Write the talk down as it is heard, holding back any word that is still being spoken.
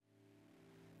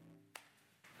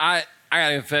I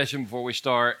got a confession before we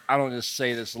start. I don't just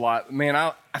say this a lot. Man,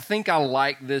 I think I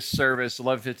like this service,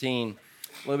 11:15,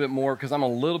 a little bit more because I'm a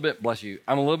little bit, bless you,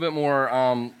 I'm a little bit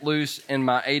more loose and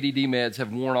my ADD meds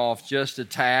have worn off just a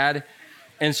tad.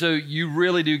 And so you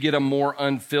really do get a more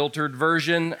unfiltered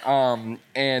version.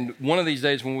 And one of these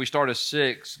days when we start at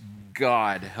 6,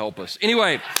 God help us.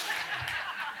 Anyway,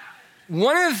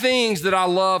 one of the things that I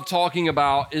love talking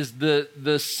about is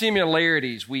the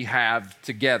similarities we have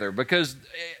together, because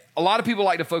a lot of people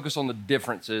like to focus on the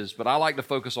differences, but I like to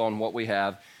focus on what we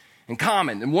have in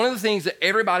common. And one of the things that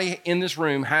everybody in this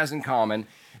room has in common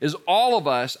is all of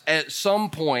us at some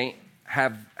point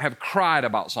have cried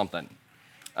about something.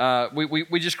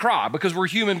 We just cry because we're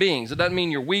human beings. It doesn't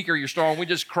mean you're weak or you're strong. We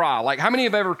just cry. Like, how many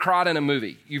have ever cried in a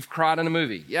movie? You've cried in a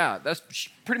movie. Yeah, that's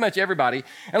pretty much everybody,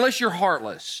 unless you're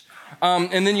heartless.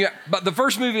 But the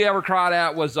first movie I ever cried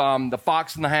at was The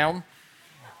Fox and the Hound.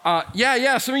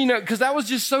 Some of you know, because that was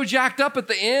just so jacked up at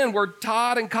the end where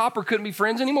Todd and Copper couldn't be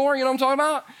friends anymore. You know what I'm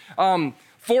talking about?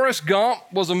 Forrest Gump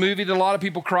was a movie that a lot of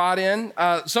people cried in.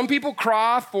 Some people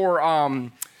cry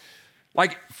for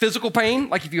like physical pain.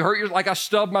 Like if you hurt like I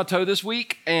stubbed my toe this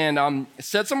week and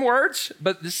said some words,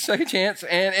 but this is a second chance,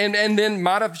 and then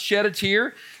might have shed a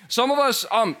tear. Some of us,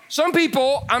 some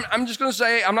people, I'm just going to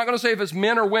say, I'm not going to say if it's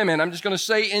men or women. I'm just going to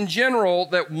say in general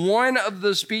that one of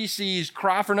the species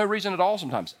cry for no reason at all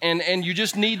sometimes. And you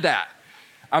just need that.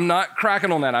 I'm not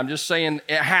cracking on that. I'm just saying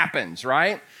it happens,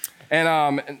 right? And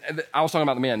I was talking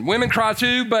about the men. Women cry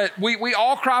too, but we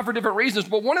all cry for different reasons.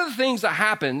 But one of the things that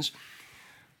happens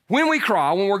when we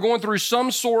cry, when we're going through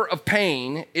some sort of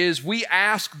pain, is we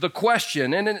ask the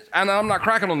question, and I'm not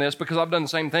cracking on this because I've done the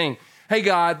same thing. Hey,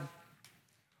 God,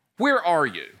 where are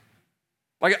you?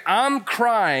 Like, I'm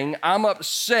crying, I'm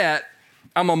upset,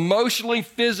 I'm emotionally,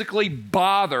 physically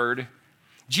bothered.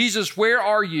 Jesus, where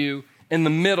are you in the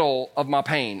middle of my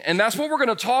pain? And that's what we're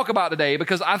going to talk about today,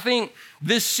 because I think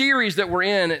this series that we're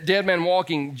in, Dead Man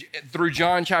Walking, through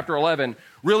John chapter 11,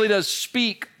 really does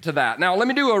speak to that. Now, let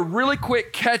me do a really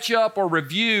quick catch-up or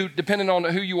review, depending on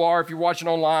who you are, if you're watching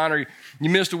online or you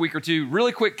missed a week or two.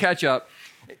 Really quick catch-up.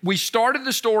 We started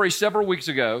the story several weeks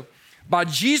ago by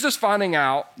Jesus finding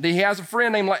out that he has a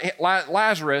friend named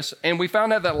Lazarus, and we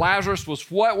found out that Lazarus was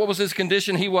what? What was his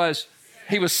condition? He was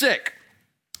sick.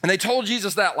 And they told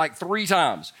Jesus that like 3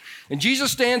 times. And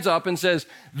Jesus stands up and says,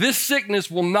 this sickness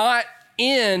will not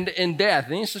end in death.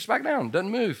 And he sits back down,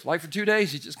 doesn't move. Like for 2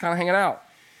 days, he's just kind of hanging out.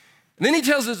 And then he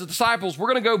tells his disciples,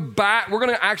 we're going to go back. We're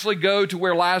going to actually go to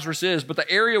where Lazarus is. But the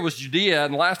area was Judea.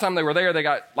 And the last time they were there, they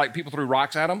got like people threw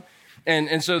rocks at them.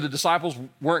 And so the disciples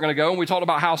weren't going to go. And we talked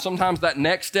about how sometimes that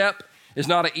next step is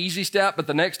not an easy step, but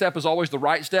the next step is always the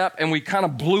right step. And we kind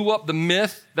of blew up the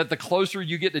myth that the closer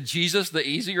you get to Jesus, the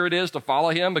easier it is to follow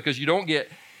him, because you don't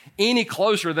get any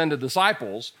closer than the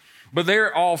disciples. But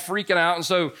they're all freaking out. And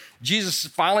so Jesus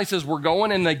finally says, we're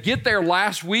going. And they get there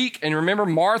last week. And remember,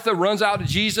 Martha runs out to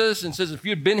Jesus and says, if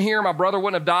you'd been here, my brother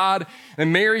wouldn't have died.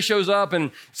 And Mary shows up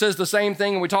and says the same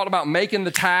thing. And we talked about making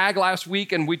the tag last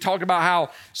week. And we talked about how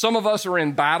some of us are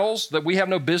in battles that we have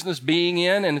no business being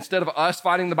in. And instead of us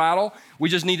fighting the battle, we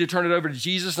just need to turn it over to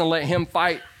Jesus and let him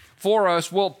fight for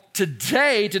us. Well,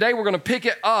 today we're going to pick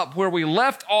it up where we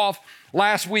left off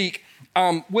last week.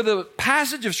 With a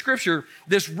passage of scripture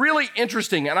that's really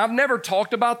interesting. And I've never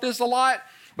talked about this a lot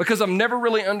because I've never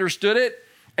really understood it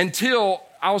until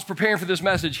I was preparing for this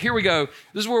message. Here we go.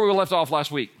 This is where we left off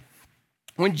last week.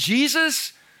 When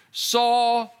Jesus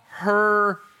saw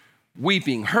her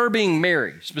weeping, her being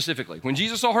Mary specifically, when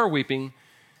Jesus saw her weeping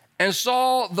and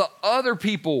saw the other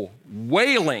people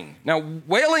wailing. Now,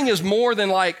 wailing is more than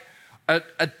like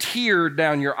a tear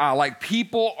down your eye. Like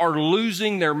people are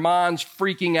losing their minds,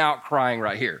 freaking out, crying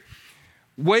right here.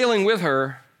 Wailing with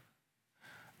her,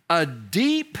 a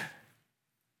deep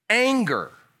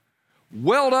anger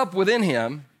welled up within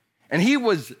him, and he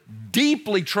was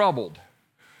deeply troubled.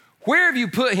 Where have you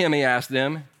put him? He asked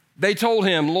them. They told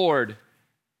him, Lord,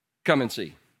 come and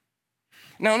see.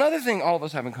 Now, another thing all of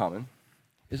us have in common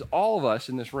is all of us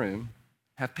in this room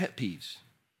have pet peeves.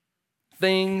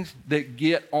 Things that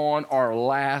get on our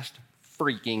last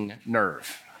freaking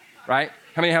nerve, right?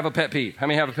 How many have a pet peeve? How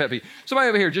many have a pet peeve? Somebody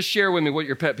over here, just share with me what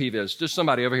your pet peeve is. Just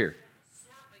somebody over here.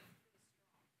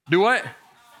 Do what?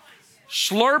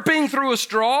 Slurping through a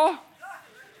straw?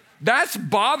 That's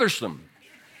bothersome.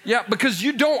 Yeah, because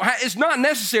you don't, it's not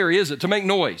necessary, is it, to make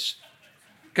noise?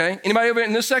 Okay, anybody over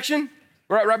in this section?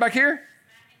 Right back here?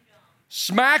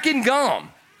 Smacking gum.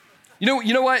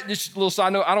 You know what? Just a little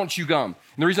side note, I don't chew gum.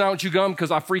 And the reason I don't chew gum, because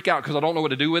I freak out because I don't know what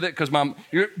to do with it. Because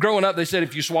growing up, they said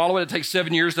if you swallow it, it takes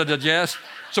 7 years to digest.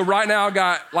 So right now I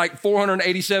got like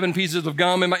 487 pieces of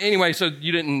gum in my, anyway, so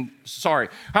you didn't, sorry.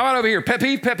 How about over here? Pet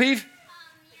peeve, pet peeve?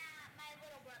 Yeah, my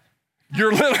little brother.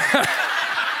 Your little...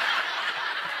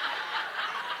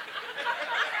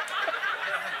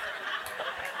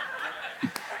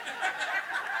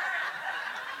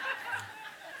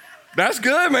 That's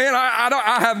good, man.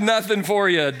 I have nothing for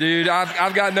you, dude.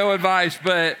 I've got no advice,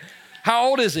 but how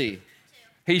old is he?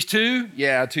 He's 2?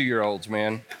 Yeah, 2-year-olds,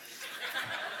 man.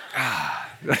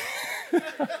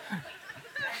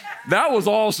 That was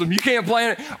awesome. You can't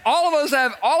plan it. All of us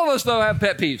though have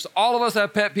pet peeves. All of us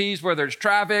have pet peeves, whether it's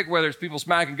traffic, whether it's people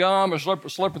smacking gum or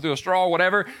slipping through a straw,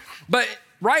 whatever. But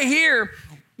right here,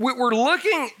 we're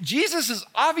looking, Jesus is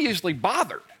obviously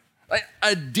bothered.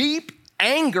 A deep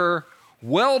anger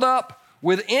welled up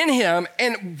within him.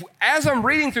 And as I'm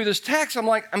reading through this text,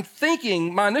 I'm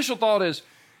thinking, my initial thought is,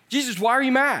 Jesus, why are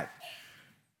you mad?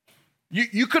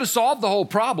 You could have solved the whole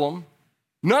problem.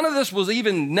 None of this was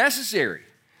even necessary.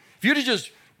 If you'd have just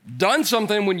done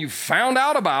something when you found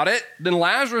out about it, then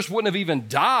Lazarus wouldn't have even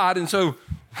died. And so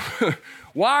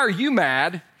why are you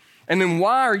mad? And then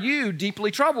why are you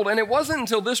deeply troubled? And it wasn't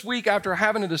until this week, after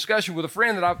having a discussion with a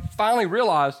friend, that I finally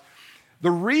realized the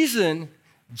reason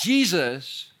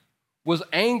Jesus was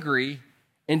angry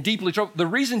and deeply troubled, the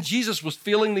reason Jesus was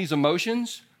feeling these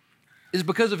emotions is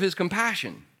because of his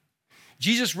compassion.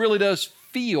 Jesus really does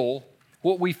feel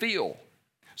what we feel.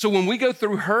 So when we go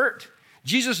through hurt,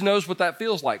 Jesus knows what that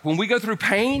feels like. When we go through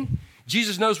pain,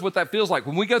 Jesus knows what that feels like.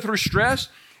 When we go through stress,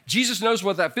 Jesus knows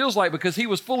what that feels like because he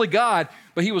was fully God,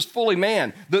 but he was fully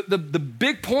man. The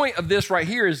big point of this right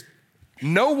here is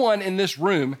no one in this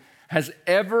room has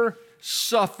ever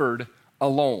suffered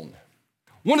alone.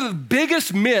 One of the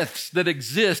biggest myths that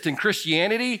exist in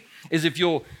Christianity is if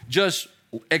you'll just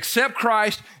accept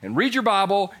Christ and read your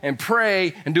Bible and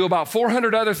pray and do about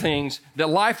 400 other things, that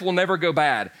life will never go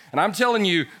bad. And I'm telling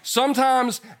you,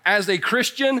 sometimes as a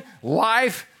Christian,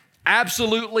 life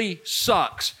absolutely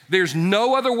sucks. There's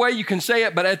no other way you can say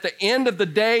it, but at the end of the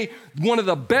day, one of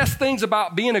the best things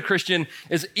about being a Christian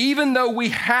is even though we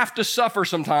have to suffer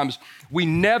sometimes, we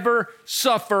never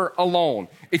suffer alone.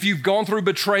 If you've gone through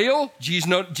betrayal,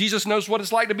 Jesus knows what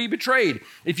it's like to be betrayed.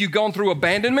 If you've gone through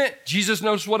abandonment, Jesus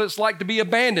knows what it's like to be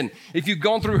abandoned. If you've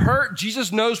gone through hurt,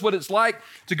 Jesus knows what it's like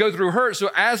to go through hurt.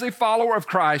 So as a follower of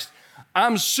Christ,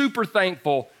 I'm super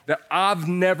thankful that I've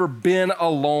never been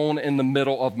alone in the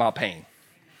middle of my pain.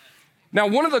 Now,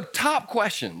 one of the top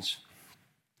questions,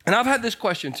 and I've had this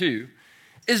question too,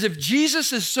 is if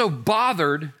Jesus is so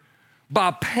bothered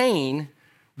by pain,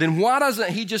 then why doesn't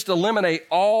he just eliminate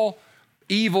all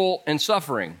evil and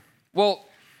suffering? Well,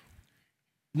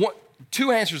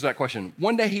 two answers to that question.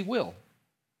 One day he will.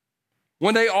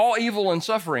 One day all evil and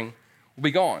suffering will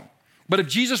be gone. But if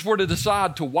Jesus were to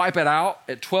decide to wipe it out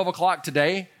at 12 o'clock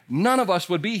today, none of us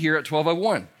would be here at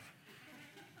 12:01.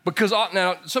 Because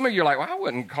now, some of you are like, well, I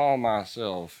wouldn't call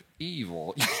myself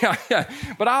evil. yeah,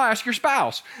 but I'll ask your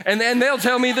spouse, and then they'll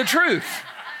tell me the truth.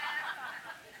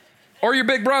 Or your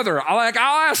big brother. I'll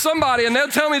ask somebody, and they'll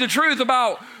tell me the truth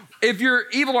about if you're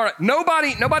evil or not.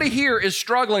 Nobody here is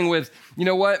struggling with, you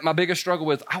know what, my biggest struggle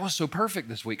with, I was so perfect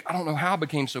this week. I don't know how I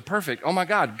became so perfect. Oh my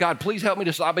God, please help me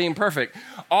to stop being perfect.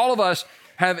 All of us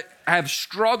have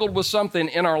struggled with something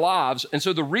in our lives. And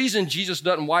so the reason Jesus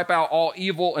doesn't wipe out all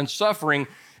evil and suffering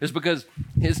is because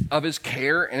of his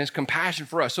care and his compassion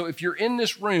for us. So if you're in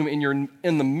this room and you're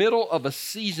in the middle of a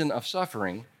season of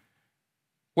suffering,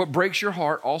 what breaks your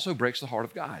heart also breaks the heart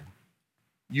of God.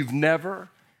 You've never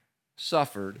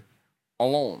suffered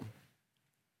alone.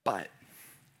 But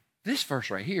this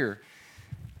verse right here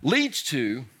leads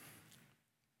to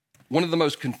one of the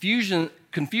most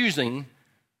confusing,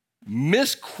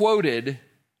 misquoted,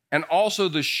 and also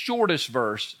the shortest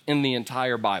verse in the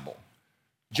entire Bible.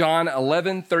 John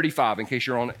 11:35, in case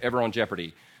you're ever on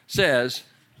Jeopardy, says,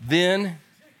 "Then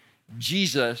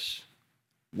Jesus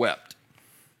wept."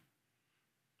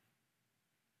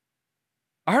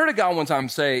 I heard a guy one time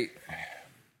say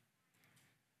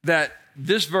that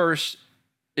this verse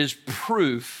is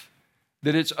proof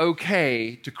that it's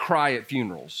okay to cry at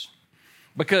funerals,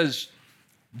 because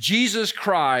Jesus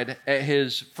cried at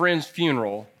his friend's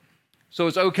funeral, so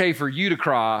it's okay for you to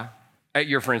cry at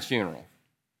your friend's funeral.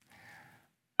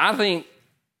 I think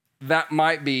that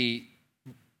might be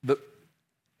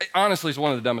honestly, it's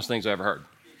one of the dumbest things I ever heard.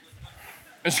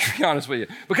 Let's be honest with you.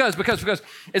 Because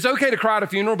it's okay to cry at a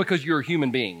funeral because you're a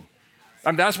human being. I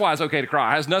mean, that's why it's okay to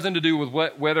cry. It has nothing to do with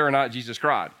whether or not Jesus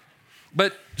cried.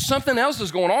 But something else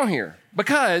is going on here.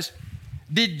 Because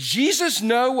did Jesus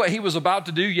know what he was about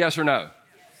to do, yes or no?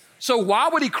 So why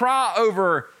would he cry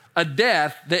over a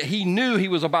death that he knew he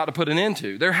was about to put an end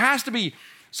to? There has to be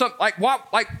some,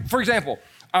 for example,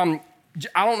 I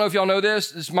don't know if y'all know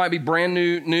this. This might be brand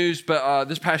new news, but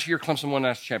this past year, Clemson won the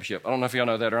national championship. I don't know if y'all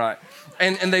know that or not.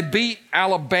 And they beat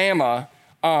Alabama,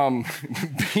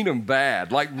 beat them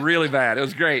bad, like really bad. It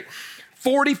was great.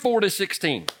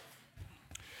 44-16.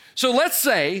 So let's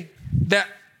say that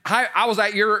I was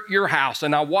at your house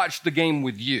and I watched the game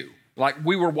with you. Like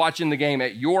we were watching the game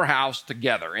at your house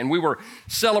together and we were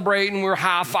celebrating, we were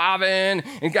high-fiving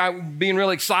and being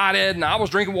really excited. And I was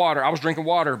drinking water.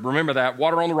 Remember that,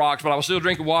 water on the rocks, but I was still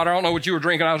drinking water. I don't know what you were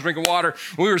drinking. I was drinking water.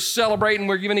 We were celebrating.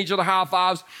 We were giving each other high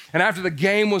fives. And after the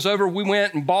game was over, we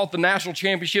went and bought the national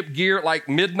championship gear at like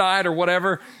midnight or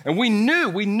whatever. And we knew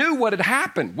what had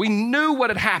happened. We knew what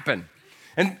had happened.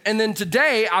 And then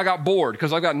today I got bored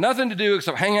because I've got nothing to do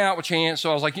except hang out with Chance.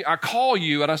 So I was like, I call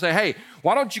you and I say, hey,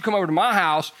 why don't you come over to my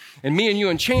house and me and you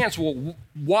and Chance will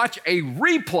watch a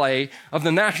replay of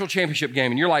the national championship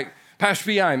game. And you're like, Pastor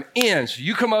P, I'm in. So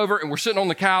you come over and we're sitting on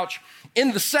the couch.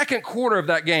 In the second quarter of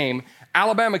that game,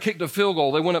 Alabama kicked a field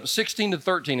goal. They went up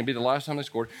 16-13. It'd be the last time they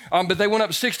scored. But they went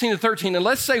up 16-13. And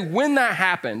let's say when that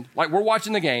happened, like we're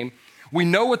watching the game, we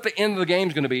know what the end of the game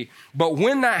is going to be. But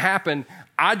when that happened,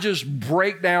 I just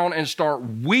break down and start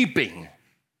weeping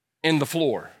in the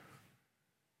floor.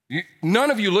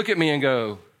 None of you look at me and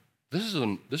go, this is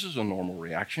a normal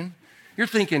reaction. You're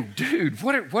thinking, dude,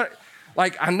 what?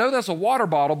 Like, I know that's a water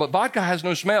bottle, but vodka has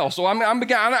no smell. So I'm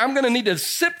going to need to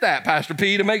sip that, Pastor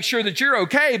P, to make sure that you're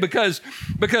okay because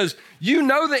you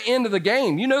know the end of the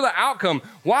game. You know the outcome.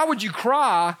 Why would you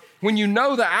cry when you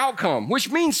know the outcome? Which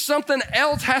means something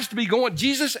else has to be going.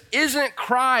 Jesus isn't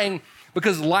crying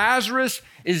because Lazarus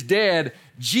is dead.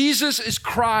 Jesus is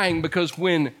crying because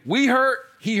when we hurt,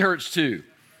 he hurts too.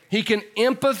 He can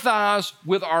empathize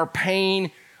with our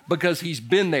pain because he's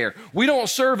been there. We don't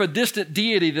serve a distant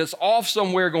deity that's off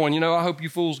somewhere going, I hope you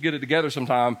fools get it together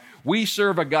sometime. We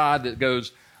serve a God that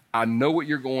goes, I know what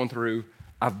you're going through.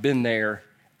 I've been there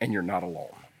and you're not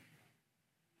alone.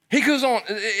 He goes on,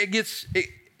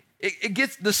 the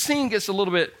scene gets a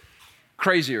little bit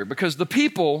crazier because the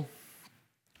people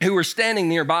who were standing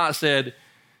nearby said,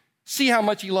 see how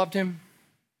much he loved him?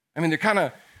 I mean, they're kind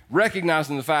of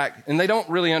recognizing the fact, and they don't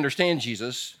really understand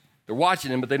Jesus. They're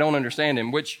watching him, but they don't understand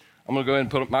him, which I'm going to go ahead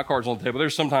and put up my cards on the table.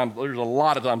 There's a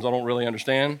lot of times I don't really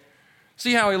understand.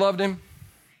 See how he loved him?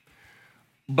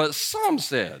 But some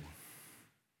said,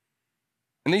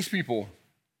 and these people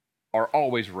are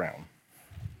always around,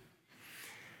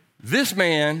 this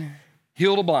man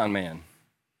healed a blind man.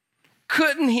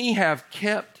 Couldn't he have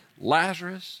kept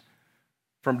Lazarus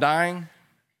from dying?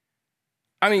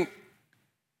 I mean,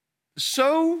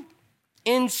 so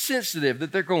insensitive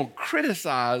that they're going to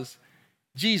criticize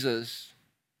Jesus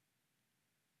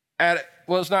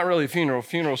it's not really a funeral.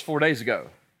 Funeral was 4 days ago.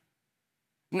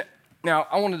 Now,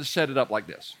 I wanted to set it up like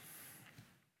this.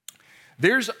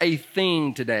 There's a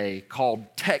thing today called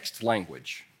text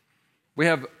language. We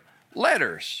have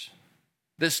letters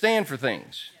that stand for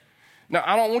things. Now,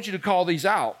 I don't want you to call these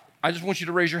out. I just want you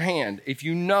to raise your hand if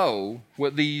you know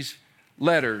what these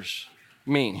letters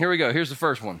mean. Here we go. Here's the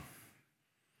first one.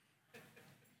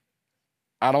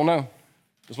 I don't know.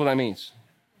 That's what that means.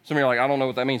 Some of you are like, I don't know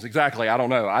what that means. Exactly, I don't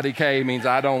know. IDK means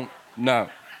I don't know.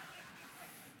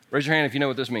 Raise your hand if you know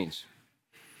what this means.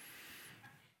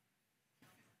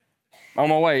 On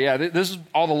my way, yeah. This is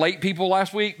all the late people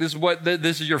last week. This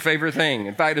is your favorite thing.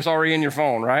 In fact, it's already in your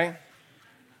phone, right?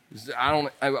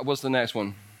 What's the next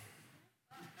one?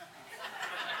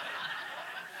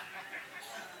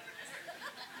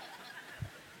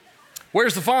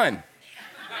 Where's the fun?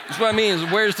 That's what I mean is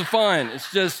where's the fun?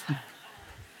 It's just,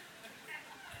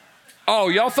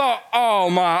 y'all thought,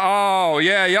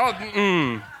 yeah,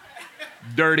 y'all,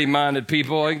 dirty-minded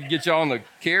people. I can get y'all in the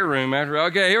care room after.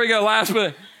 Okay, here we go. Last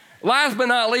but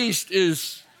not least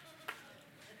is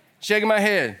shaking my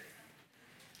head.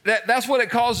 That's what it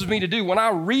causes me to do. When I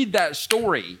read that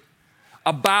story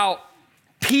about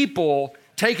people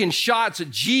taking shots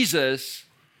at Jesus,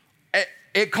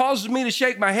 it causes me to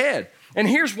shake my head. And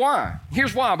here's why.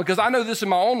 Because I know this in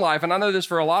my own life, and I know this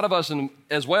for a lot of us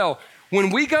as well. When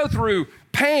we go through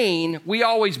pain, we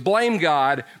always blame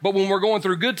God, but when we're going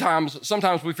through good times,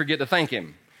 sometimes we forget to thank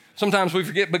him. Sometimes we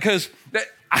forget because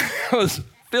I was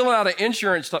filling out an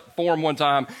insurance form one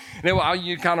time, and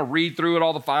you kind of read through it,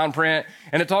 all the fine print,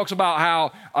 and it talks about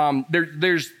how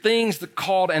there's things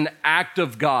called an act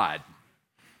of God.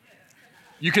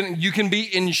 You can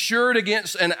be insured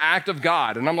against an act of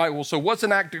God. And I'm like, well, so what's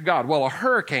an act of God? Well, a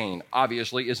hurricane,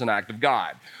 obviously, is an act of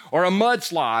God. Or a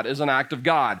mudslide is an act of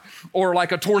God. Or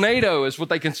like a tornado is what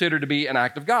they consider to be an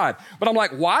act of God. But I'm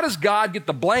like, why does God get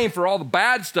the blame for all the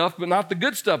bad stuff but not the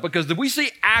good stuff? Because we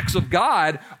see acts of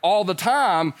God all the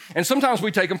time, and sometimes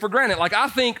we take them for granted. Like I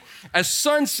think a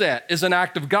sunset is an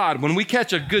act of God. When we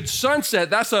catch a good sunset,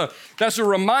 that's a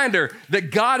reminder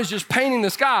that God is just painting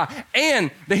the sky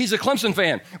and that he's a Clemson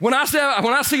fan. When I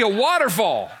see a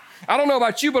waterfall, I don't know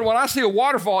about you, but when I see a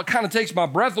waterfall, it kind of takes my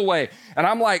breath away. And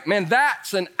I'm like, man,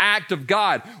 that's an act of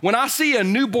God. When I see a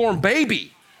newborn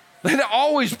baby, that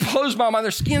always blows my mind.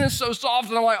 Their skin is so soft,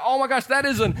 and I'm like, oh my gosh, that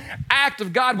is an act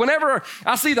of God. Whenever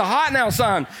I see the Hot Now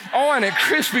sign on at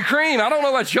Krispy Kreme, I don't know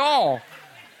about y'all,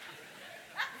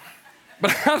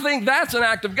 but I think that's an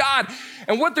act of God.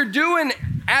 And what they're doing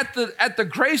at the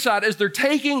graveside is they're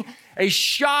taking a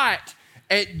shot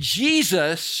at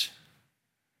Jesus.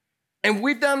 And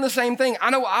we've done the same thing. I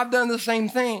know I've done the same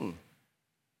thing.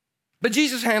 But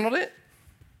Jesus handled it.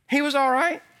 He was all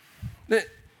right. The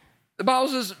Bible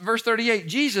says, verse 38,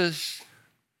 Jesus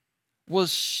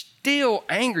was still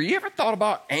angry. You ever thought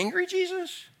about angry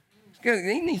Jesus?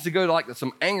 He needs to go to like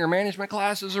some anger management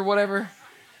classes or whatever.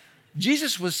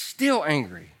 Jesus was still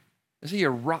angry as he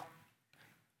arrived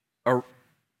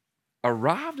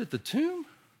at the tomb.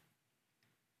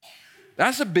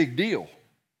 That's a big deal.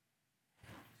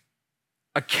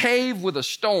 A cave with a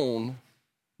stone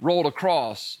rolled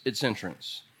across its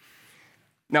entrance.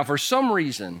 Now, for some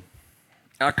reason,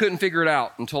 I couldn't figure it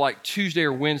out until like Tuesday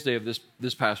or Wednesday of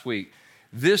this past week,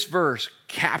 this verse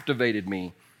captivated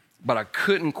me, but I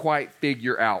couldn't quite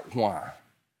figure out why.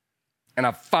 And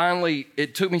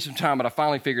it took me some time, but I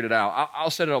finally figured it out.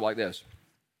 I'll set it up like this.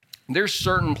 There's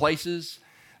certain places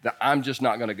that I'm just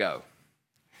not going to go.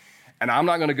 And I'm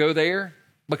not going to go there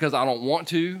because I don't want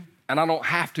to. And I don't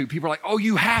have to. People are like, oh,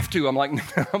 you have to. I'm like,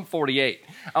 I'm 48.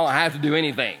 I don't have to do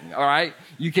anything, all right?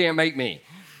 You can't make me.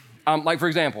 Like, for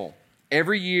example,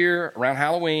 every year around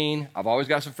Halloween, I've always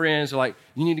got some friends who are like,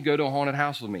 you need to go to a haunted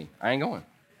house with me. I ain't going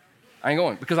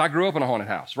because I grew up in a haunted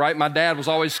house, right? My dad was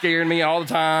always scaring me all the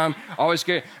time, always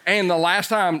scared. And the last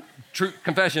time, true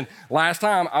confession, last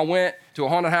time I went to a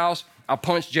haunted house, I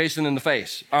punched Jason in the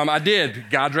face. I did.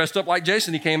 Guy dressed up like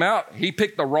Jason. He came out. He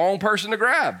picked the wrong person to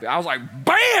grab. I was like,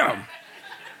 bam!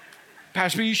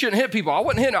 Pastor B, you shouldn't hit people. I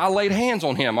wasn't hitting. I laid hands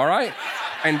on him, all right?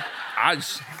 And I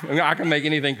can make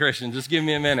anything Christian. Just give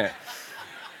me a minute.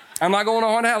 I'm not going to a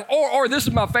haunted house. Or this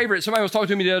is my favorite. Somebody was talking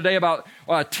to me the other day about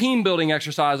a team building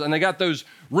exercise, and they got those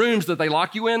rooms that they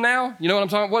lock you in now. You know what I'm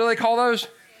talking about? What do they call those?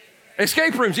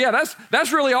 Escape rooms. Yeah,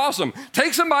 that's really awesome.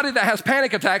 Take somebody that has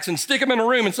panic attacks and stick them in a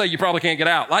room and say, you probably can't get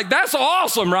out. Like, that's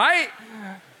awesome, right?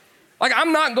 Like,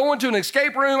 I'm not going to an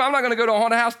escape room. I'm not going to go to a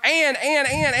haunted house. And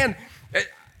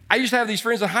I used to have these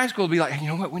friends in high school be like, hey,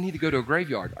 you know what? We need to go to a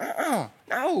graveyard.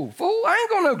 No, fool. I ain't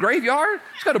going to a graveyard.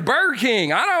 Let's go to Burger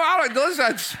King. I don't,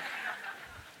 that's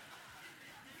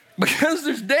because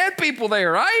there's dead people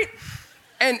there, right?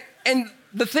 And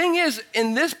the thing is,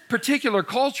 in this particular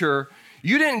culture,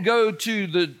 you didn't go to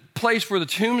the place where the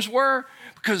tombs were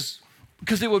because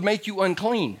it would make you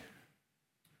unclean.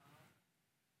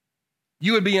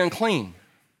 You would be unclean.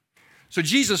 So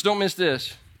Jesus, don't miss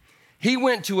this. He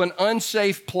went to an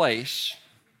unsafe place,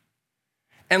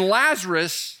 and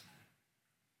Lazarus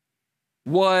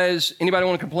was, anybody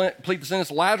want to complete the sentence?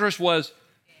 Lazarus was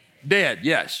dead,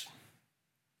 yes.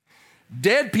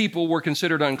 Dead people were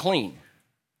considered unclean.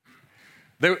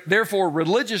 Therefore,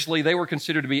 religiously, they were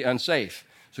considered to be unsafe.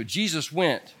 So Jesus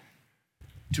went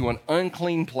to an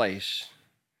unclean place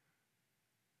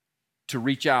to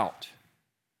reach out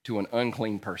to an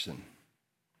unclean person.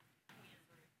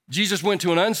 Jesus went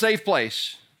to an unsafe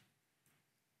place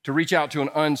to reach out to an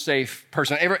unsafe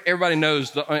person. Everybody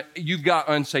knows you've got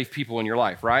unsafe people in your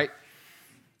life, right?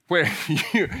 Where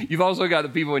you've also got the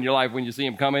people in your life when you see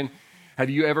them coming.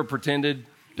 Have you ever pretended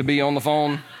to be on the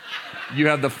phone? You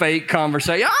have the fake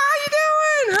conversation. How you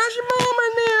doing? How's your mom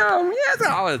and them? Yes,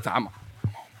 all the time. I'm on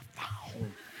the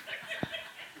phone.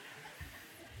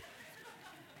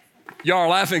 Y'all are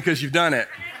laughing because you've done it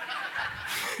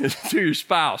to your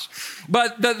spouse.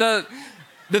 But the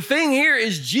thing here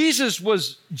is Jesus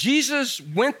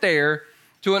went there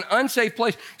to an unsafe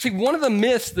place. See, one of the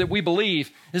myths that we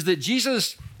believe is that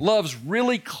Jesus loves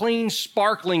really clean,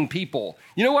 sparkling people.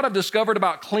 You know what I've discovered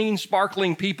about clean,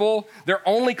 sparkling people? They're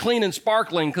only clean and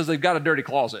sparkling because they've got a dirty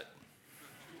closet.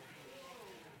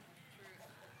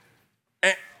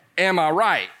 Am I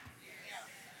right?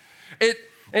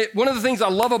 One of the things I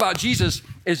love about Jesus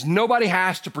is nobody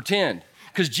has to pretend.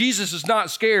 because Jesus is not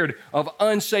scared of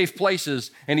unsafe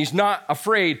places, and he's not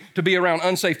afraid to be around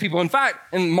unsafe people. In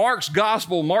fact, in Mark's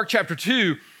gospel, Mark chapter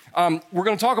 2, we're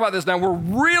going to talk about this now. We're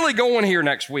really going here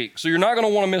next week, so you're not going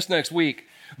to want to miss next week.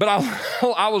 But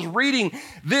I was reading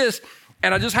this,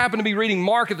 and I just happened to be reading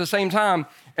Mark at the same time.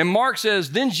 And Mark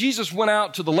says, then Jesus went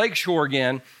out to the lakeshore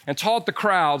again and taught the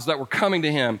crowds that were coming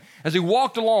to him. As he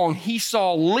walked along, he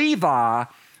saw Levi,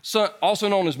 also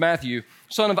known as Matthew,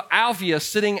 son of Alphaeus,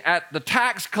 sitting at the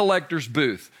tax collector's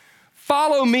booth.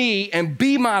 Follow me and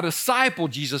be my disciple,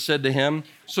 Jesus said to him.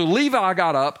 So Levi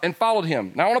got up and followed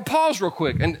him. Now I want to pause real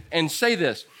quick and say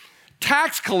this.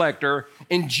 Tax collector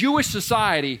in Jewish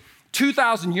society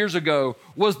 2,000 years ago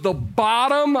was the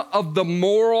bottom of the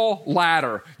moral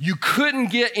ladder. You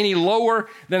couldn't get any lower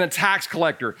than a tax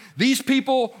collector. These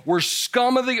people were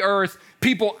scum of the earth.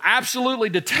 People absolutely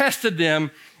detested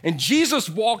them. And Jesus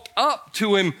walked up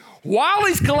to him while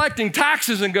he's collecting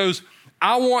taxes and goes,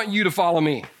 I want you to follow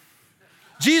me.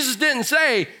 Jesus didn't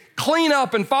say, clean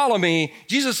up and follow me.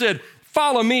 Jesus said,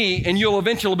 follow me and you'll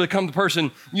eventually become the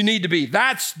person you need to be.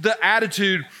 That's the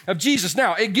attitude of Jesus.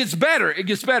 Now, it gets better. It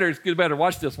gets better. It gets better.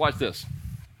 Watch this. Watch this.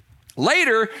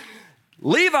 Later,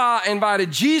 Levi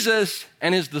invited Jesus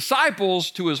and his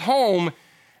disciples to his home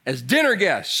as dinner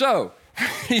guests. So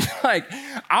he's like,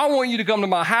 I want you to come to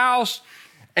my house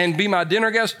and be my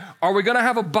dinner guest. Are we going to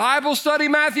have a Bible study,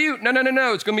 Matthew?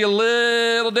 No. It's going to be a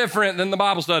little different than the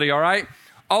Bible study, all right?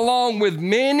 Along with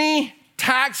many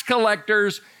tax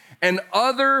collectors and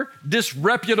other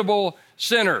disreputable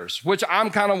sinners, which I'm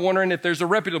kind of wondering if there's a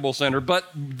reputable sinner, but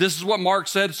this is what Mark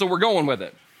said, so we're going with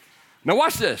it. Now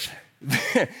watch this.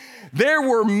 There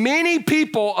were many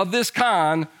people of this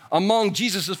kind among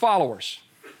Jesus' followers.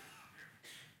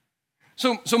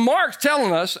 So Mark's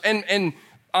telling us, and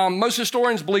most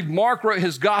historians believe Mark wrote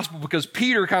his gospel because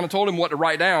Peter kind of told him what to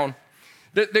write down.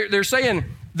 They're saying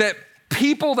that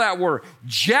people that were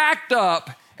jacked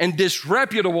up and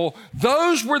disreputable,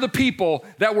 those were the people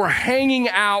that were hanging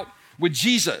out with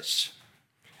Jesus.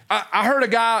 I heard a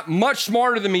guy much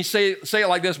smarter than me say it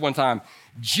like this one time.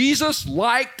 Jesus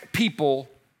liked people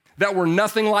that were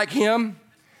nothing like him,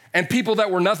 and people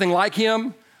that were nothing like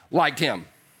him liked him.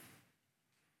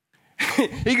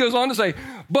 He goes on to say,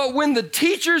 but when the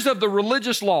teachers of the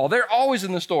religious law, they're always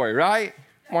in the story, right?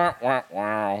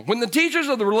 When the teachers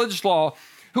of the religious law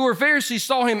who were Pharisees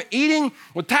saw him eating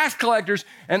with tax collectors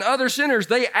and other sinners,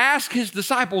 they asked his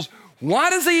disciples, why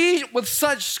does he eat with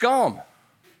such scum?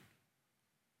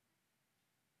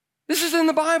 This is in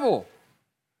the Bible.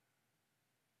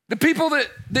 The people that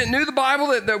knew the Bible,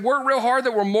 that worked real hard,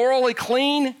 that were morally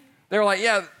clean, they were like,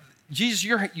 yeah, Jesus,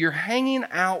 you're hanging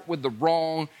out with the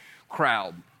wrong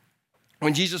crowd.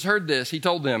 When Jesus heard this, he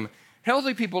told them,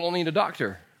 healthy people don't need a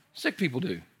doctor. Sick people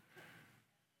do.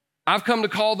 I've come to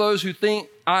call those who think,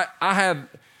 I have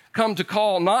come to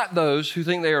call not those who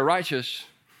think they are righteous,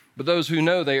 but those who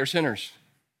know they are sinners.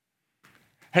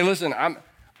 Hey, listen,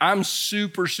 I'm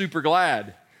super, super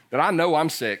glad that I know I'm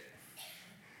sick,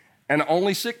 and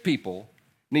only sick people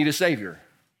need a Savior.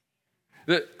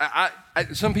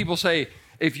 Some people say,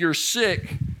 if you're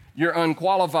sick, you're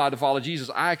unqualified to follow Jesus.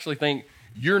 I actually think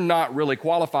you're not really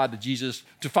qualified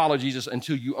to follow Jesus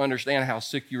until you understand how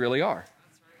sick you really are.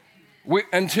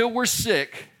 Until we're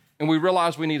sick and we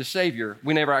realize we need a Savior,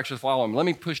 we never actually follow him. Let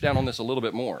me push down on this a little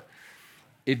bit more.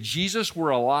 If Jesus were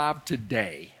alive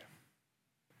today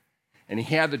and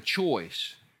he had the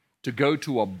choice to go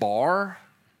to a bar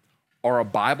or a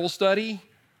Bible study,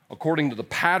 according to the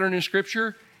pattern in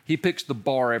Scripture, he picks the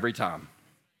bar every time.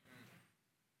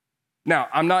 Now,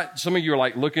 some of you are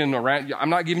like looking around.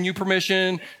 I'm not giving you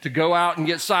permission to go out and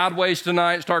get sideways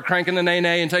tonight, start cranking the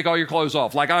nay-nay and take all your clothes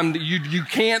off. Like you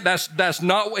can't, that's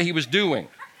not what he was doing.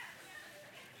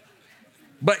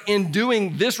 But in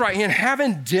doing this right here,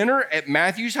 having dinner at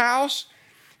Matthew's house,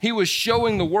 he was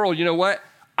showing the world, you know what?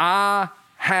 I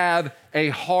have a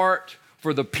heart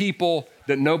for the people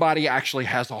that nobody actually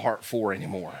has a heart for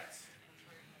anymore.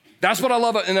 That's what I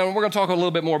love. And then we're going to talk a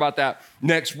little bit more about that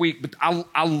next week. But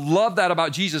I love that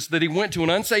about Jesus, that he went to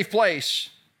an unsafe place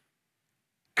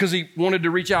because he wanted to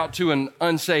reach out to an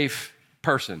unsafe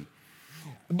person.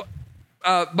 But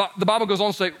the Bible goes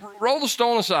on to say, roll the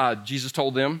stone aside, Jesus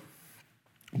told them.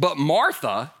 But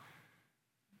Martha,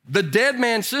 the dead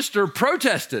man's sister,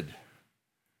 protested.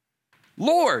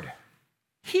 Lord,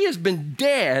 he has been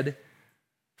dead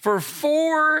for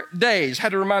 4 days.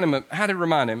 Had to remind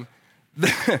him.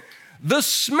 The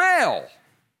smell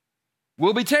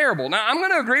will be terrible. Now, I'm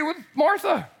going to agree with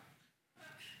Martha,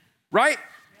 right?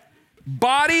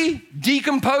 Body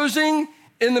decomposing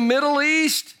in the Middle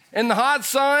East in the hot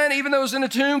sun, even though it's in the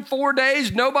tomb 4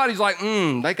 days, nobody's like,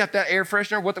 they got that air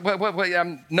freshener.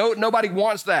 Nobody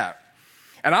wants that.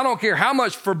 And I don't care how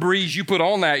much Febreze you put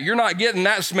on that, you're not getting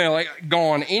that smell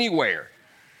gone anywhere.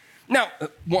 Now,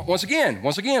 once again,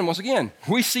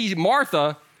 we see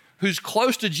Martha, who's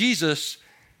close to Jesus,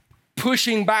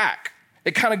 pushing back.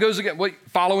 It kind of goes against,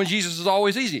 following Jesus is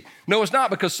always easy. No, it's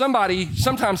not, because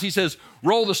sometimes he says,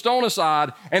 roll the stone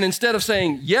aside, and instead of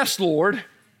saying, yes, Lord,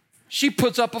 she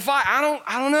puts up a fight. I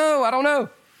don't know.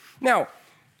 Now,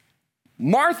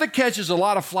 Martha catches a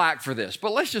lot of flack for this,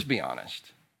 but let's just be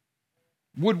honest.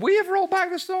 Would we have rolled back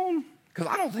the stone? Because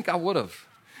I don't think I would have.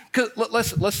 Because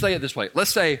let's say it this way.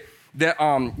 Let's say that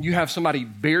you have somebody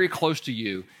very close to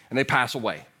you and they pass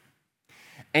away.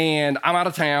 And I'm out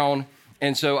of town,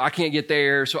 and so I can't get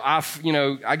there. So I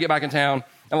get back in town,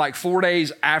 and like 4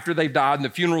 days after they've died and the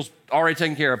funeral's already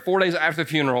taken care of, 4 days after the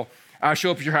funeral, I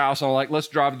show up at your house and I'm like, let's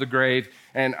drive to the grave,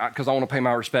 and because I want to pay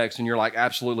my respects. And you're like,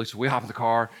 absolutely. So we hop in the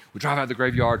car, we drive out to the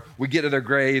graveyard, we get to their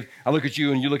grave. I look at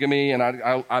you and you look at me, and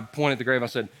I point at the grave. I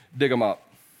said, dig them up.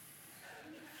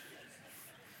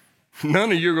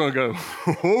 None of you are going to go,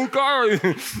 oh, Carly.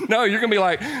 No, you're going to be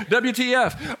like,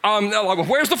 WTF. Like,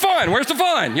 where's the fun? Where's the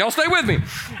fun? Y'all stay with me.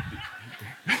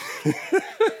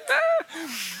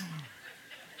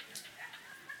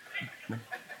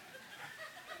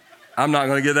 I'm not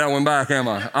going to get that one back, am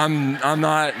I? I'm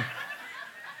not.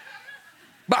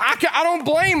 But I don't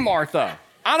blame Martha.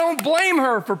 I don't blame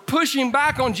her for pushing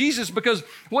back on Jesus, because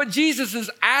what Jesus is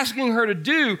asking her to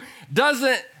do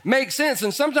doesn't make sense.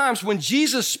 And sometimes when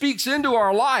Jesus speaks into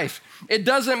our life, it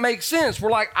doesn't make sense. We're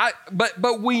like,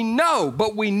 but we know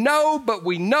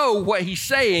what he's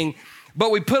saying,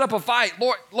 but we put up a fight.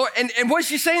 Lord, and what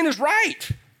she's saying is right.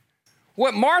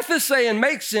 What Martha's saying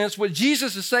makes sense. What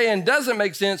Jesus is saying doesn't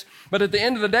make sense. But at the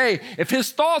end of the day, if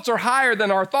his thoughts are higher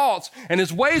than our thoughts and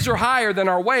his ways are higher than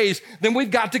our ways, then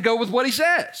we've got to go with what he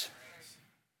says.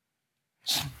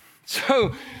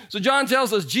 So John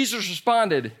tells us, Jesus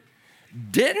responded,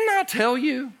 didn't I tell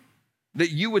you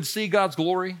that you would see God's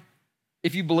glory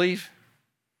if you believe?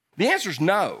 The answer is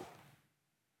no.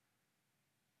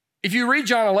 If you read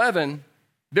John 11,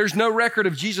 there's no record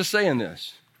of Jesus saying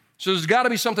this. So there's got to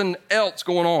be something else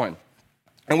going on.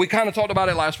 And we kind of talked about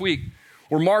it last week,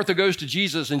 where Martha goes to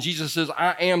Jesus and Jesus says,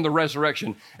 I am the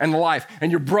resurrection and the life, and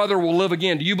your brother will live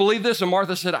again. Do you believe this? And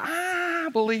Martha said, I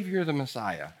believe you're the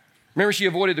Messiah. Remember, she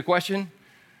avoided the question,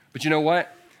 but you know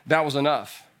what? That was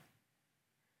enough.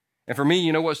 And for me,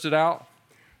 you know what stood out?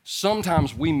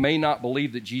 Sometimes we may not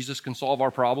believe that Jesus can solve our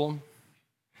problem,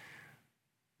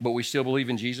 but we still believe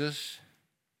in Jesus,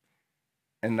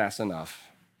 and that's enough.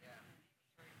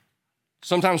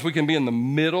 Sometimes we can be in the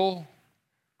middle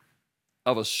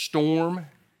of a storm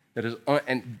that is,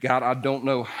 and God, I don't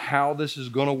know how this is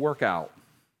going to work out,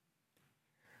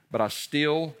 but I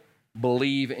still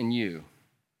believe in you,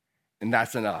 and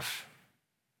that's enough.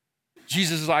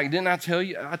 Jesus is like, didn't I tell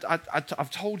you?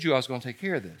 I've told you I was going to take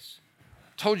care of this.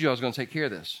 I told you I was going to take care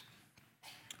of this.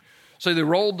 So they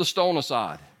rolled the stone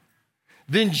aside.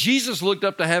 Then Jesus looked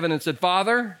up to heaven and said,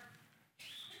 Father,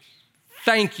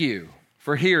 thank you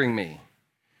for hearing me.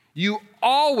 You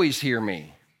always hear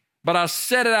me, but I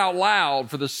said it out loud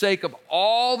for the sake of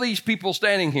all these people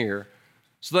standing here,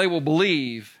 so they will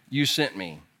believe you sent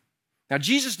me. Now,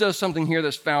 Jesus does something here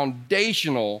that's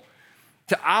foundational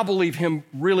to, I believe, him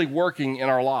really working in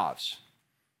our lives.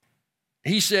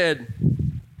 He said,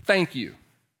 thank you.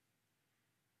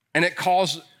 And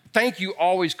thank you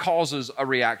always causes a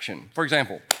reaction. For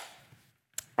example,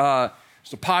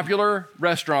 it's a popular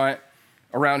restaurant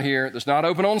around here that's not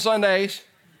open on Sundays.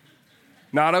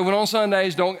 Not open on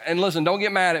Sundays. Don't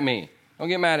get mad at me. Don't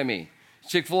get mad at me.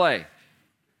 Chick-fil-A.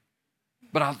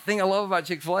 But the thing I love about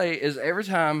Chick-fil-A is every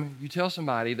time you tell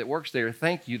somebody that works there,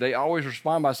 thank you, they always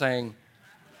respond by saying,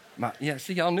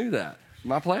 see, y'all knew that.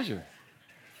 My pleasure.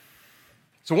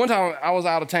 So one time I was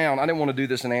out of town. I didn't want to do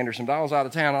this in Anderson, but I was out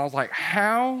of town. And I was like,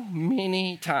 how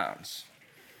many times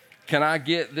can I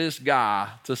get this guy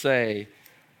to say,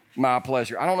 my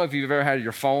pleasure? I don't know if you've ever had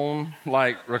your phone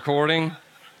recording.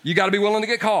 You got to be willing to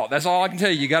get caught. That's all I can tell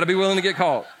you. You got to be willing to get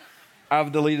caught.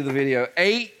 I've deleted the video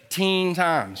 18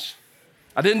 times.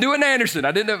 I didn't do it in Anderson.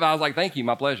 I was like, thank you,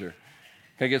 my pleasure.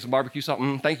 Can I get some barbecue sauce?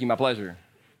 Thank you, my pleasure.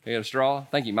 Can I get a straw?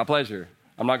 Thank you, my pleasure.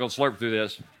 I'm not going to slurp through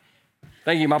this.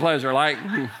 Thank you, my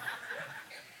pleasure.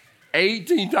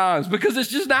 18 times, because it's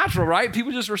just natural, right?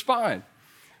 People just respond.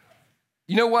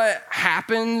 You know what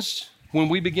happens when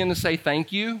we begin to say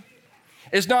thank you?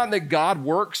 It's not that God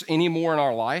works anymore in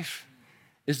our life.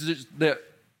 It's just that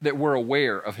we're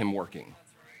aware of him working.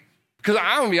 Because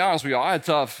I'm going to be honest with y'all, I had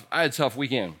a tough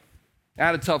weekend. I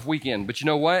had a tough weekend, but you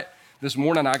know what? This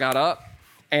morning I got up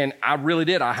and I really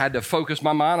did. I had to focus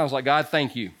my mind. I was like, God,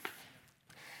 thank you.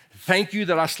 Thank you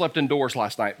that I slept indoors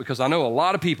last night, because I know a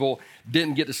lot of people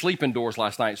didn't get to sleep indoors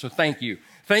last night. So thank you.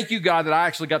 Thank you, God, that I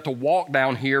actually got to walk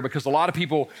down here, because a lot of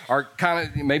people are kind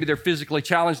of, maybe they're physically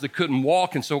challenged, they couldn't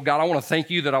walk. And so, God, I want to thank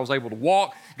you that I was able to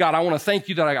walk. God, I want to thank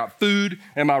you that I got food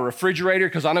in my refrigerator,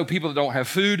 because I know people that don't have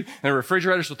food in their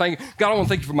refrigerator. So thank you. God, I want to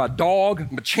thank you for my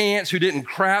dog, my Chance, who didn't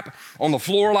crap on the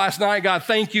floor last night. God,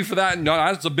 thank you for that. No,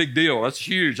 that's a big deal. That's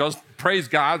huge. Praise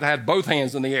God, I had both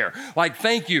hands in the air. Like,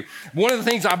 thank you. One of the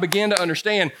things I began to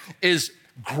understand is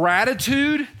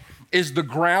gratitude is the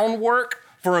groundwork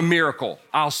for a miracle.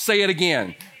 I'll say it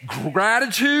again.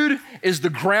 Gratitude is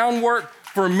the groundwork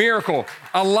for a miracle.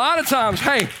 A lot of times,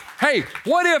 hey,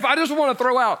 what if, I just want to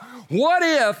throw out, what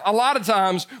if a lot of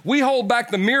times we hold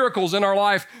back the miracles in our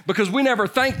life because we never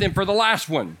thanked Him for the last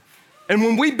one? And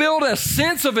when we build a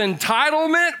sense of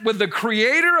entitlement with the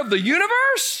creator of the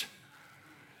universe,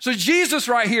 so Jesus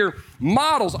right here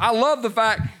models, I love the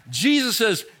fact Jesus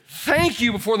says, thank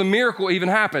you before the miracle even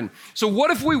happened. So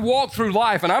what if we walk through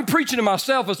life, and I'm preaching to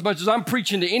myself as much as I'm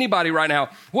preaching to anybody right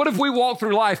now, what if we walk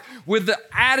through life with the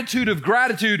attitude of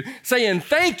gratitude, saying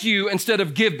thank you instead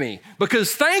of give me?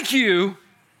 Because thank you,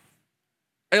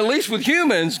 at least with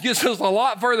humans, gets us a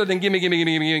lot further than give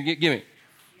me.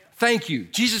 Thank you.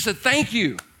 Jesus said, thank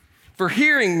you for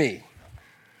hearing me.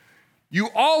 You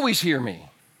always hear me.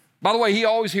 By the way, He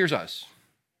always hears us.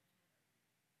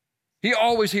 He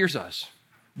always hears us.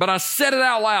 But I said it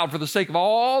out loud for the sake of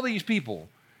all these people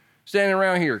standing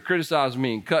around here criticizing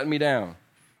me and cutting me down.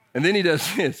 And then He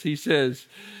does this. He says,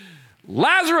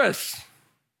 Lazarus,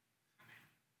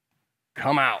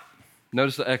 come out.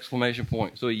 Notice the exclamation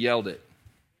point. So He yelled it.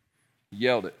 He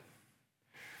yelled it.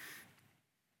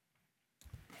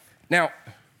 Now,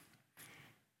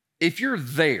 if you're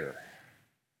there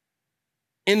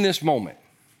in this moment,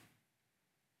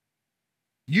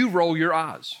 you roll your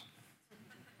eyes.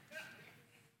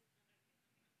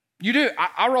 You do.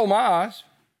 I roll my eyes.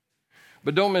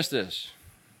 But don't miss this.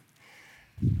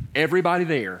 Everybody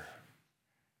there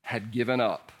had given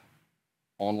up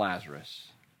on Lazarus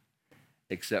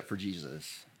except for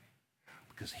Jesus,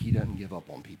 because He doesn't give up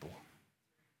on people.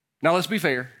 Now, let's be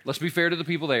fair. Let's be fair to the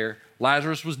people there.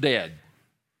 Lazarus was dead.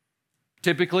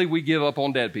 Typically, we give up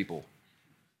on dead people.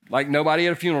 Like, nobody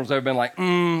at a funeral has ever been like,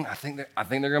 I think they're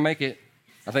going to make it.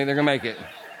 I think they're going to make it.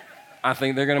 I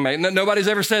think they're going to make it. Nobody's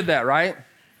ever said that, right?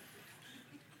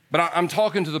 But I'm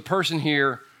talking to the person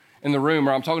here in the room,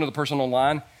 or I'm talking to the person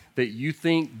online, that you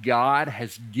think God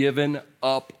has given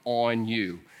up on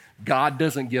you. God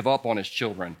doesn't give up on His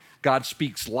children. God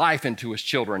speaks life into His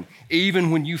children.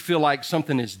 Even when you feel like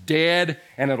something is dead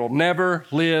and it'll never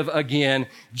live again,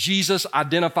 Jesus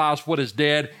identifies what is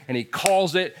dead and He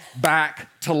calls it back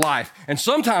to life. And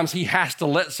sometimes He has to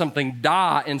let something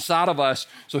die inside of us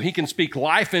so He can speak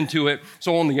life into it.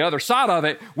 So on the other side of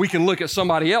it, we can look at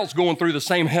somebody else going through the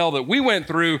same hell that we went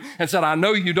through and said, I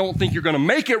know you don't think you're going to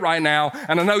make it right now.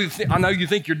 And I know you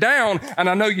think you're down, and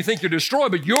I know you think you're destroyed,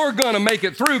 but you're going to make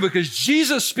it through, because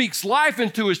Jesus speaks life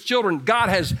into His children. God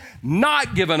has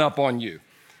not given up on you.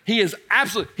 He is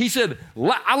absolutely, He said,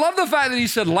 I love the fact that He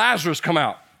said, Lazarus, come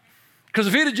out. Because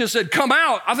if He'd have just said, come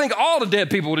out, I think all the dead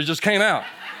people would have just came out.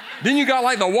 Then you got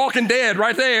like the Walking Dead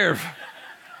right there.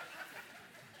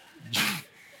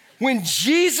 When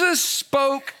Jesus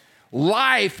spoke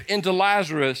life into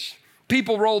Lazarus,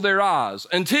 people rolled their eyes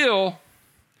and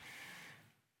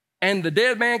the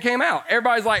dead man came out.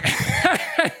 Everybody's like,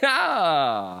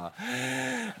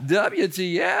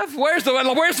 WTF? Where's the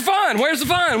fun? Where's the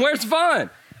fun? Where's the fun?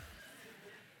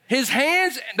 His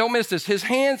hands, don't miss this, His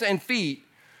hands and feet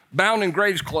bound in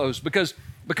graves clothes, because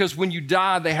when you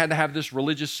died, they had to have this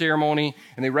religious ceremony,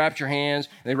 and they wrapped your hands,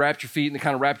 and they wrapped your feet, and they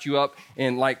kind of wrapped you up,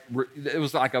 and it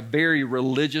was like a very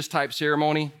religious type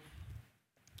ceremony.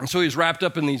 And so He's wrapped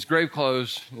up in these grave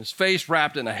clothes, and His face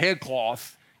wrapped in a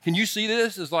headcloth. Can you see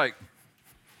this? It's like,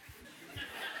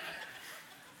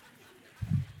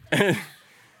 and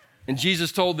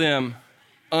Jesus told them,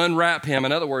 unwrap Him.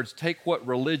 In other words, take what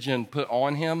religion put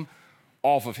on Him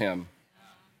off of Him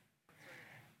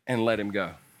and let Him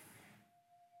go.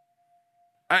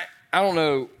 I don't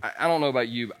know about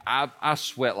you, but I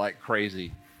sweat like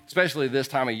crazy, especially this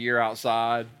time of year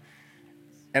outside.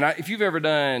 And if you've ever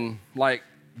done like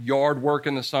yard work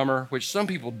in the summer, which some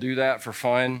people do that for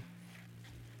fun,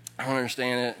 I don't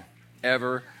understand it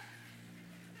ever.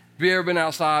 Have you ever been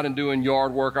outside and doing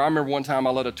yard work? I remember one time I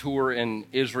led a tour in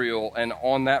Israel, and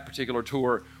on that particular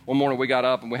tour, one morning we got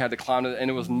up and we had to climb it, and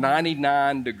it was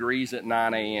 99 degrees at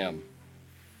 9 a.m.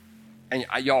 And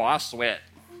y'all, I sweat.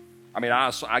 I mean,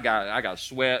 I got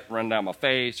sweat running down my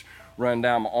face, running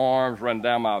down my arms, running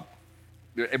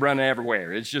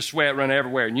everywhere. It's just sweat running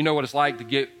everywhere. And you know what it's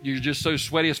like you're just so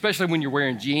sweaty, especially when you're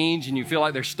wearing jeans and you feel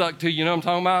like they're stuck to you. You know what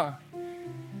I'm talking about?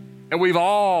 And we've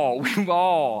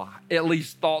all at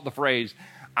least thought the phrase,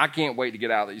 I can't wait to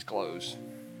get out of these clothes.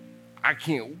 I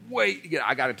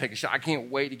got to take a shot. I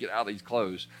can't wait to get out of these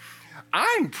clothes.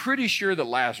 I'm pretty sure that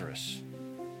Lazarus,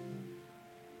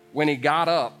 when he got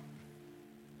up,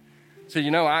 said,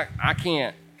 you know, I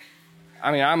can't.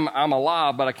 I mean, I'm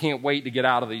alive, but I can't wait to get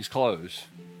out of these clothes.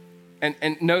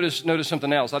 And notice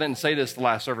something else. I didn't say this the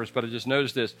last service, but I just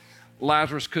noticed this.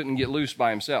 Lazarus couldn't get loose by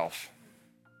himself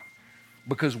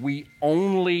because we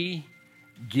only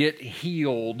get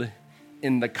healed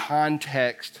in the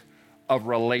context of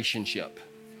relationship.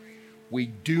 We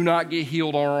do not get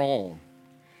healed on our own.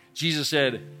 Jesus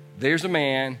said, there's a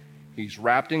man, he's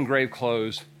wrapped in grave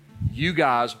clothes. You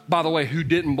guys, by the way, who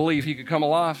didn't believe he could come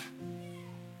alive,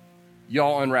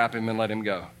 y'all unwrap him and let him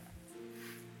go.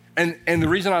 And the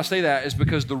reason I say that is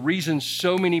because the reason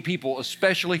so many people,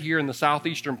 especially here in the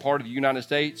southeastern part of the United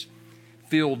States,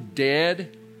 feel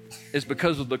dead is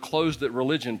because of the clothes that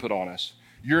religion put on us.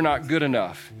 You're not good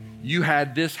enough. You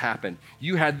had this happen.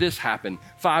 You had this happen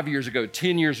 5 years ago,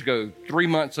 10 years ago, 3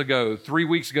 months ago, 3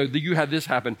 weeks ago. You had this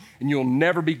happen, and you'll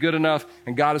never be good enough,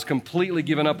 and God has completely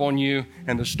given up on you.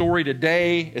 And the story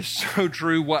today is so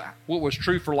true. What was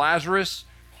true for Lazarus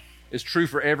is true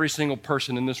for every single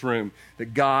person in this room,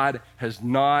 that God has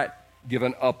not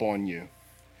given up on you.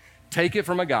 Take it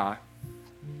from a guy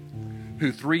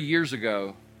who 3 years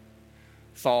ago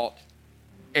thought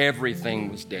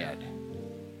everything was dead.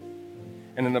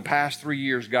 And in the past 3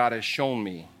 years, God has shown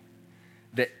me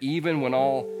that even when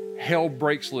all hell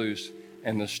breaks loose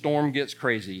and the storm gets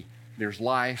crazy, there's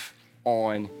life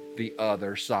on the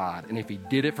other side. And if he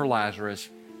did it for Lazarus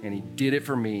and he did it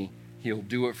for me, he'll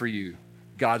do it for you.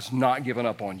 God's not giving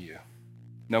up on you,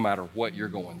 no matter what you're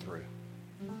going through.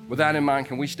 With that in mind,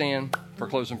 can we stand for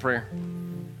closing prayer?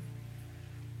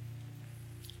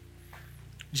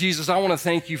 Jesus, I want to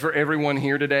thank you for everyone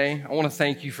here today. I want to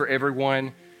thank you for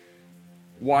everyone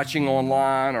watching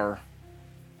online or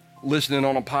listening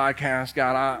on a podcast.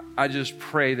 God, I just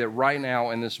pray that right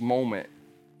now in this moment,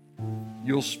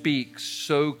 you'll speak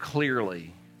so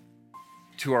clearly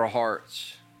to our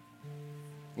hearts.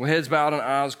 With heads bowed and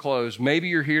eyes closed, maybe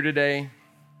you're here today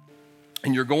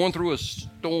and you're going through a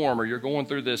storm, or you're going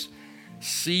through this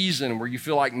season where you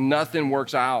feel like nothing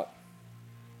works out.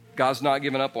 God's not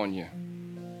giving up on you.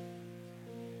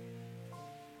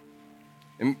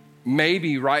 And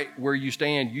maybe right where you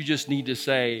stand, you just need to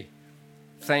say,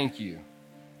 thank you.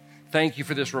 Thank you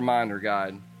for this reminder,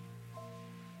 God.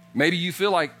 Maybe you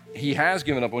feel like he has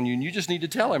given up on you, and you just need to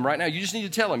tell him right now. You just need to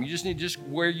tell him. You just need just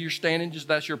where you're standing, just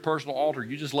that's your personal altar.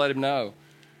 You just let him know,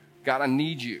 God, I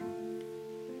need you.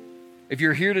 If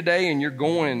you're here today and you're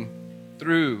going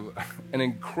through an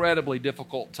incredibly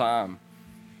difficult time,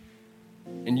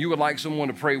 and you would like someone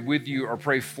to pray with you or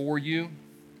pray for you,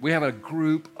 we have a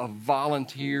group of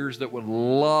volunteers that would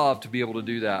love to be able to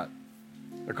do that.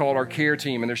 They're called our care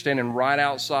team, and they're standing right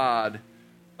outside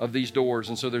of these doors.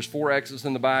 And so there's 4 exits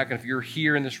in the back. And if you're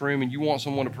here in this room and you want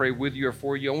someone to pray with you or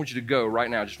for you, I want you to go right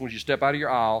now. I just want you to step out of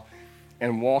your aisle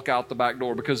and walk out the back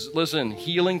door. Because listen,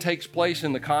 healing takes place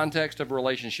in the context of a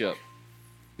relationship.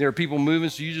 There are people moving,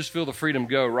 so you just feel the freedom.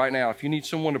 Go right now. If you need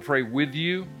someone to pray with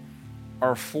you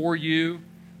or for you,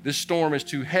 this storm is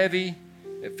too heavy,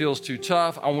 it feels too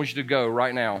tough, I want you to go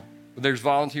right now. But there's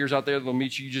volunteers out there that will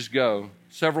meet you. You just go.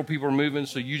 Several people are moving,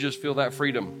 so you just feel that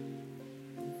freedom.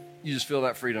 You just feel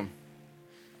that freedom.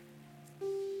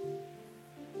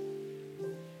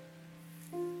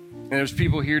 And there's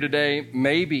people here today,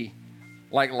 maybe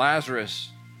like Lazarus,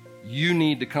 you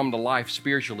need to come to life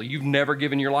spiritually. You've never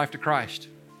given your life to Christ.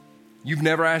 You've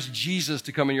never asked Jesus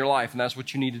to come in your life, and that's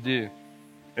what you need to do.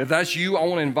 If that's you, I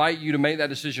want to invite you to make that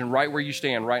decision right where you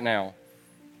stand right now.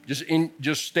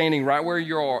 Just standing right where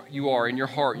you are in your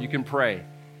heart, you can pray,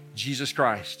 Jesus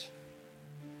Christ,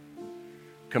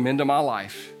 come into my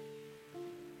life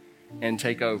and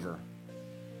take over.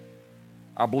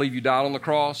 I believe you died on the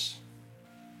cross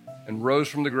and rose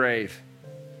from the grave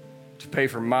to pay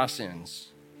for my sins.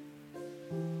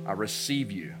 I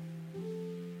receive you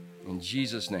in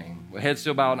Jesus' name. With head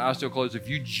still bowed and eyes still closed, if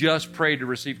you just prayed to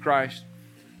receive Christ,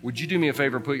 would you do me a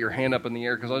favor and put your hand up in the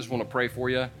air? Because I just want to pray for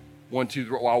you. 1, 2,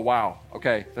 3. Wow.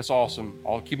 Okay, that's awesome.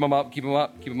 I'll keep them up, keep them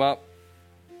up, keep them up.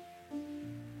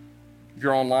 If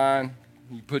you're online,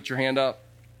 you put your hand up.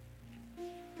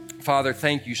 Father,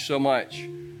 thank you so much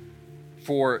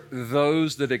for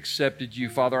those that accepted you.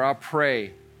 Father, I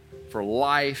pray for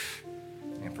life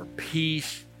and for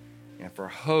peace and for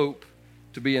hope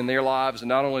to be in their lives, and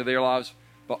not only their lives,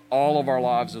 but all of our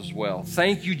lives as well.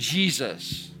 Thank you,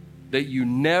 Jesus, that you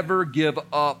never give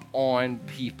up on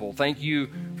people. Thank you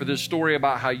for this story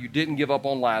about how you didn't give up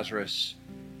on Lazarus,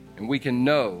 and we can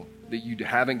know that you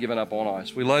haven't given up on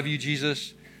us. We love you,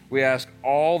 Jesus. We ask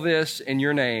all this in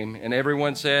your name, and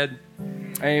everyone said,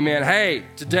 amen. Hey,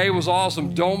 today was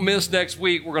awesome. Don't miss next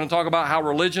week. We're going to talk about how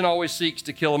religion always seeks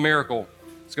to kill a miracle.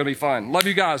 It's going to be fun. Love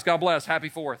you guys. God bless. Happy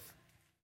 4th.